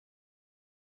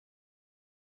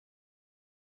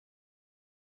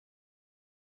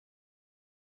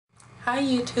Hi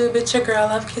YouTube, it's your girl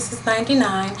Love Kisses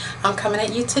 99. I'm coming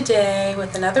at you today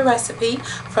with another recipe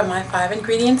from my 5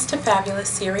 Ingredients to Fabulous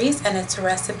series, and it's a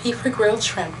recipe for grilled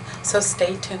shrimp, so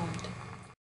stay tuned.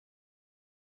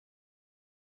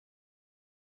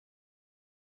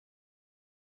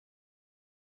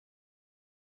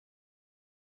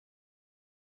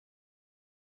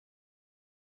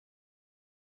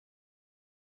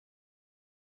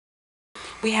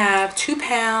 We have 2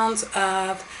 pounds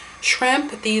of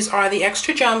shrimp. These are the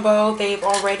extra jumbo. They've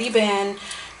already been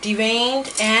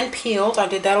deveined and peeled. I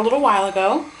did that a little while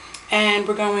ago. And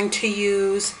we're going to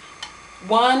use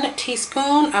 1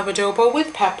 teaspoon of adobo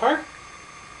with pepper,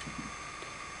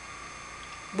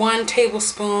 1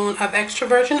 tablespoon of extra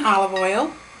virgin olive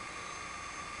oil,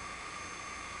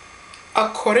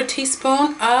 1/4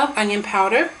 teaspoon of onion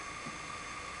powder,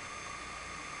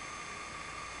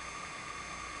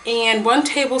 and 1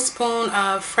 tablespoon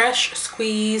of fresh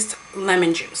squeezed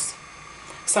lemon juice.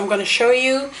 So I'm going to show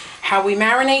you how we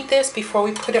marinate this before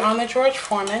we put it on the George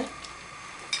Foreman.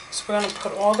 So we're going to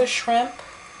put all the shrimp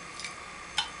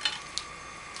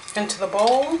into the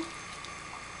bowl.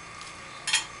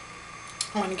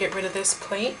 I'm going to get rid of this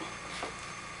plate.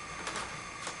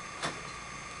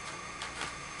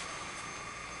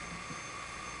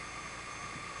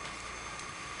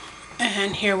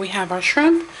 And here we have our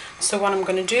shrimp. So what I'm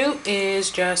going to do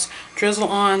is just drizzle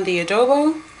on the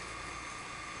adobo,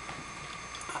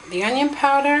 the onion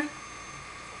powder,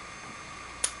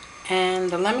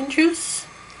 and the lemon juice.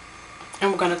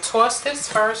 And we're going to toss this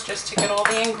first just to get all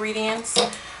the ingredients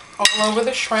all over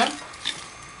the shrimp.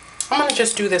 I'm going to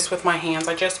just do this with my hands.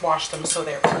 I just washed them so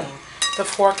they're clean. The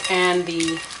fork and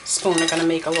the spoon are going to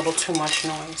make a little too much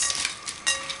noise.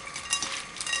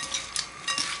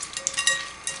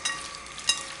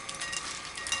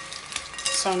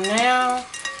 So now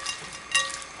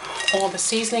all the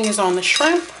seasoning is on the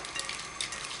shrimp.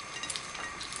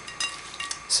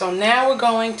 So now we're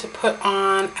going to put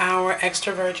on our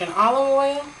extra virgin olive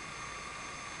oil.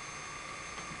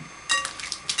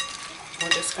 We're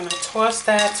just going to toss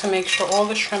that to make sure all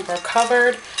the shrimp are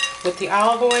covered with the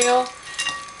olive oil.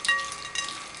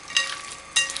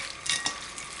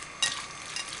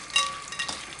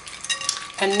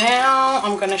 And now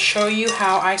I'm going to show you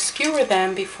how I skewer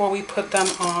them before we put them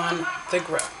on the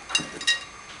grill.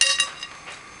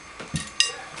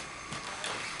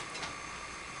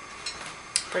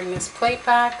 Bring this plate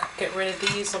back, get rid of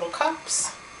these little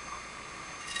cups.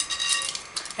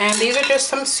 And these are just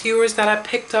some skewers that I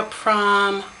picked up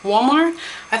from Walmart.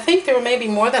 I think there were maybe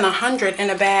more than 100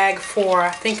 in a bag for, I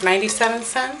think, 97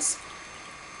 cents.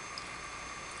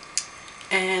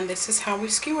 And this is how we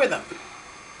skewer them.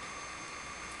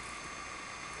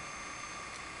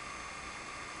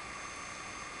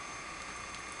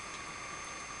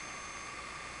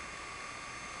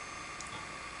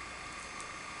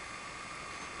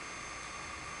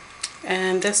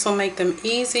 And this will make them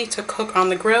easy to cook on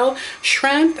the grill.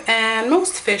 Shrimp and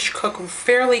most fish cook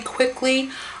fairly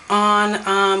quickly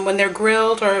on when they're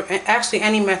grilled, or actually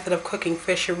any method of cooking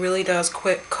fish. It really does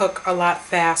cook a lot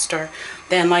faster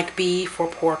than like beef or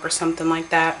pork or something like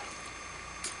that.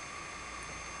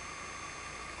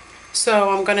 So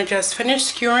I'm going to just finish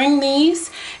skewering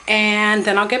these, and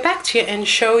then I'll get back to you and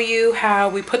show you how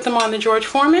we put them on the George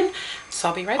Foreman. So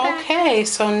I'll be right back. Okay,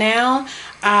 so now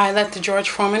I let the George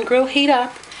Forman Grill heat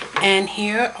up, and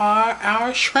here are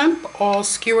our shrimp all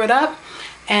skewered up.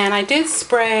 And I did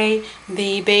spray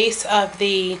the base of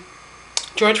the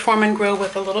George Forman Grill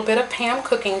with a little bit of Pam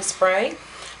cooking spray.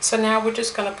 So now we're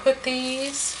just going to put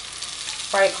these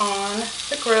right on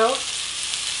the grill.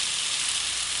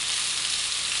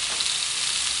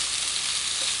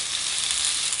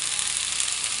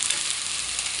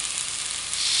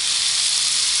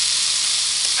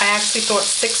 I actually thought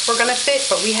 6 were going to fit,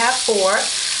 but we have 4.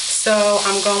 So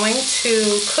I'm going to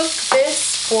cook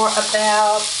this for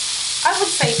about, I would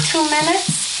say, 2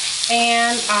 minutes.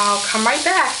 And I'll come right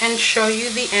back and show you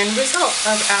the end result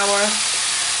of our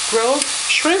grilled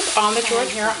shrimp on the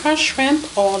George. Here are our shrimp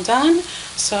all done.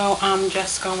 So I'm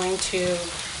just going to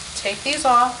take these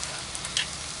off.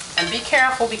 And be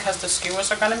careful because the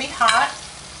skewers are going to be hot.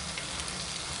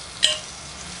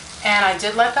 And I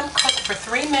did let them cook for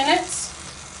 3 minutes.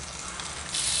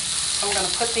 I'm going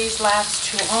to put these last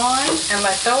 2 on and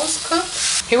let those cook.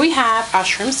 Here we have our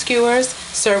shrimp skewers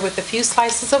served with a few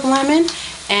slices of lemon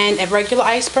and a regular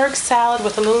iceberg salad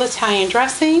with a little Italian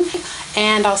dressing.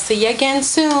 And I'll see you again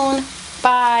soon.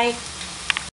 Bye.